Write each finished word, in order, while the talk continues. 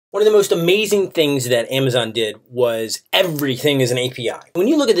One of the most amazing things that Amazon did was everything is an API. When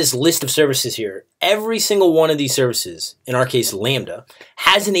you look at this list of services here, every single one of these services, in our case Lambda,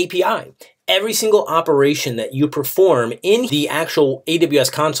 has an API. Every single operation that you perform in the actual AWS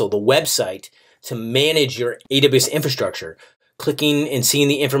console, the website, to manage your AWS infrastructure, clicking and seeing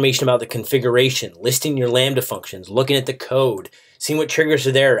the information about the configuration, listing your Lambda functions, looking at the code, seeing what triggers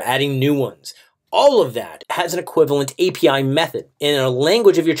are there, adding new ones. All of that has an equivalent API method in a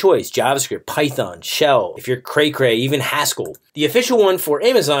language of your choice, JavaScript, Python, Shell, if you're cray-cray, even Haskell. The official one for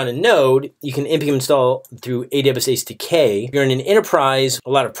Amazon and Node, you can npm install through AWS SDK. If you're in an enterprise, a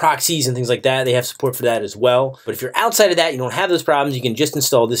lot of proxies and things like that, they have support for that as well. But if you're outside of that, you don't have those problems, you can just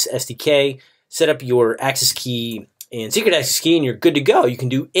install this SDK, set up your access key and secret access key, and you're good to go. You can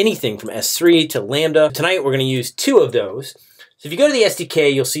do anything from S3 to Lambda. Tonight, we're going to use two of those. So if you go to the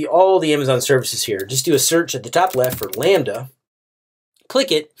SDK, you'll see all the Amazon services here. Just do a search at the top left for Lambda,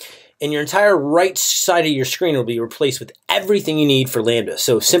 click it, and your entire right side of your screen will be replaced with everything you need for Lambda.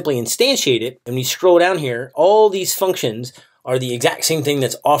 So simply instantiate it, and when you scroll down here, all these functions are the exact same thing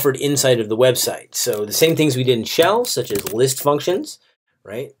that's offered inside of the website. So the same things we did in Shell, such as list functions,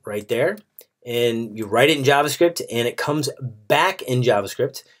 right there. And you write it in JavaScript, and it comes back in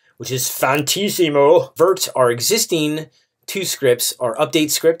JavaScript, which is fantissimo. Vert, our existing two scripts, our update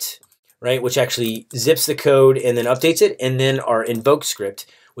script, right, which actually zips the code and then updates it, and then our invoke script,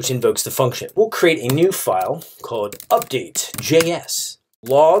 which invokes the function. We'll create a new file called update.js.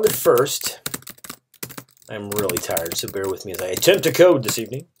 Log first. I'm really tired, so bear with me as I attempt to code this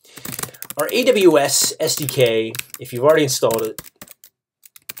evening. Our AWS SDK, if you've already installed it,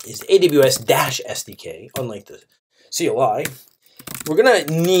 is AWS-SDK, unlike the CLI. We're going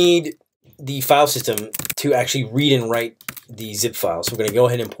to need the file system to actually read and write the zip file. So we're going to go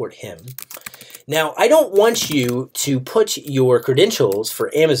ahead and import him. Now, I don't want you to put your credentials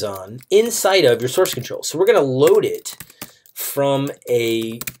for Amazon inside of your source control. So we're going to load it from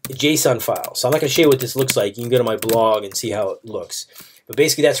a JSON file. So I'm not going to show you what this looks like. You can go to my blog and see how it looks. But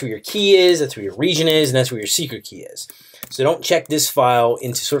basically, that's where your key is, that's where your region is, and that's where your secret key is. So don't check this file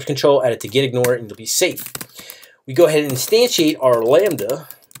into source control, add it to git ignore, and you'll be safe. We go ahead and instantiate our Lambda.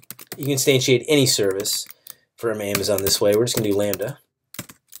 You can instantiate any service from Amazon this way. We're just going to do Lambda.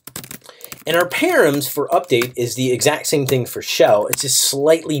 And our params for update is the exact same thing for Shell. It's just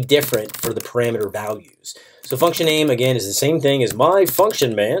slightly different for the parameter values. So function name, again, is the same thing as my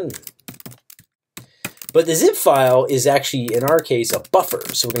function man. But the zip file is actually, in our case, a buffer.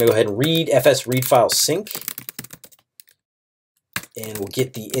 So we're going to go ahead and read fs read file sync. And we'll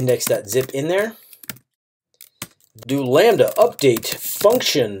get the index.zip in there. Do Lambda update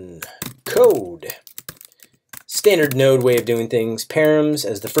function code. Standard Node way of doing things. Params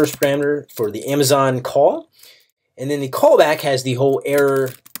as the first parameter for the Amazon call. And then the callback has the whole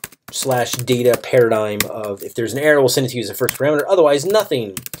error/data paradigm of if there's an error, we'll send it to you as the first parameter. Otherwise,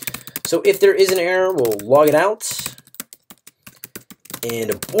 nothing. So if there is an error, we'll log it out.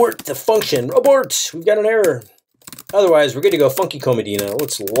 And abort the function. Abort! We've got an error. Otherwise, we're good to go. Funky Comedina.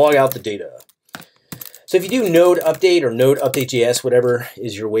 Let's log out the data. So if you do node update or node update.js, whatever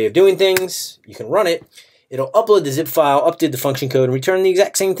is your way of doing things, you can run it. It'll upload the zip file, update the function code, and return the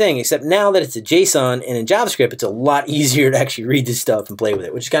exact same thing, except now that it's a JSON and in JavaScript, it's a lot easier to actually read this stuff and play with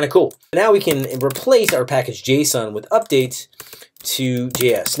it, which is kind of cool. Now we can replace our package JSON with update to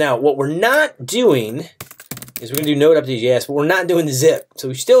JS. Now, what we're not doing is we're going to do node update.js, but we're not doing the zip. So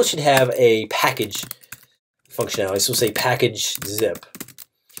we still should have a package functionality. So we'll say package zip.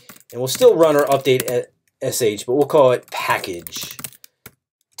 And we'll still run our update at sh, but we'll call it package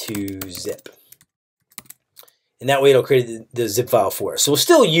to zip. And that way it'll create the zip file for us. So we'll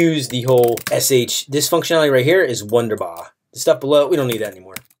still use the whole sh. This functionality right here is wunderbar. The stuff below, we don't need that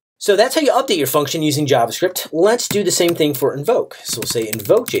anymore. So that's how you update your function using JavaScript. Let's do the same thing for invoke. So we'll say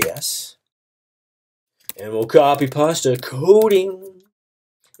invoke.js. And we'll copy pasta coding.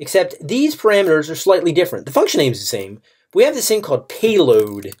 Except these parameters are slightly different. The function name is the same. But we have this thing called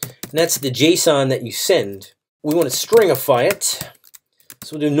payload. And that's the JSON that you send. We want to stringify it.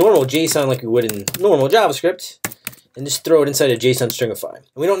 So we'll do normal JSON like we would in normal JavaScript. And just throw it inside a JSON stringify. And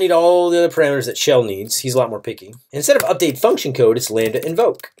we don't need all the other parameters that Shell needs. He's a lot more picky. And instead of update function code, it's lambda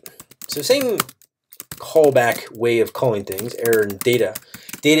invoke. So same callback way of calling things, error and data.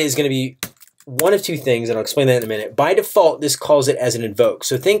 Data is going to be one of two things, and I'll explain that in a minute. By default, this calls it as an invoke.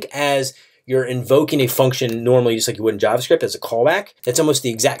 So think as you're invoking a function normally just like you would in JavaScript as a callback. That's almost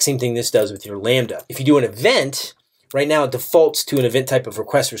the exact same thing this does with your Lambda. If you do an event, right now it defaults to an event type of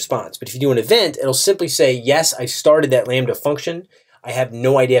request response. But if you do an event, it'll simply say, yes, I started that Lambda function. I have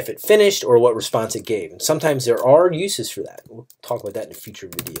no idea if it finished or what response it gave. And sometimes there are uses for that. We'll talk about that in a future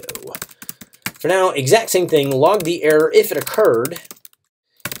video. For now, exact same thing, log the error if it occurred,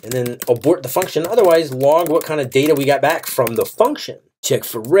 and then abort the function. Otherwise, log what kind of data we got back from the function. Check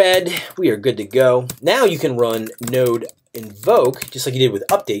for red, we are good to go. Now you can run node invoke, just like you did with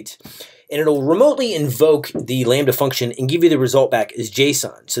update, and it'll remotely invoke the Lambda function and give you the result back as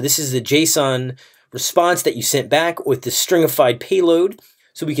JSON. So this is the JSON response that you sent back with the stringified payload,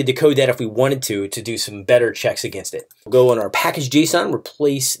 so we could decode that if we wanted to do some better checks against it. We'll go on our package JSON,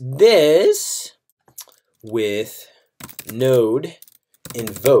 replace this with node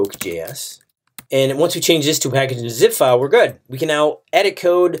invoke JS. And once we change this to a package in a zip file, we're good. We can now edit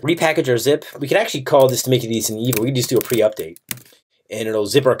code, repackage our zip. We can actually call this to make it easy and evil. We can just do a pre-update, and it'll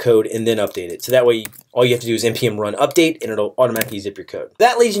zip our code and then update it. So that way, all you have to do is npm run update, and it'll automatically zip your code.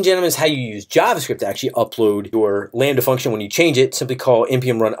 That, ladies and gentlemen, is how you use JavaScript to actually upload your Lambda function. When you change it, simply call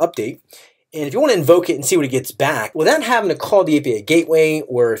npm run update. And if you want to invoke it and see what it gets back, without having to call the API gateway,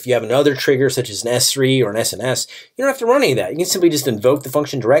 or if you have another trigger such as an S3 or an SNS, you don't have to run any of that. You can simply just invoke the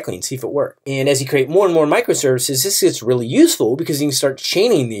function directly and see if it works. And as you create more and more microservices, this gets really useful because you can start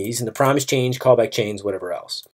chaining these in the promise chains, callback chains, whatever else.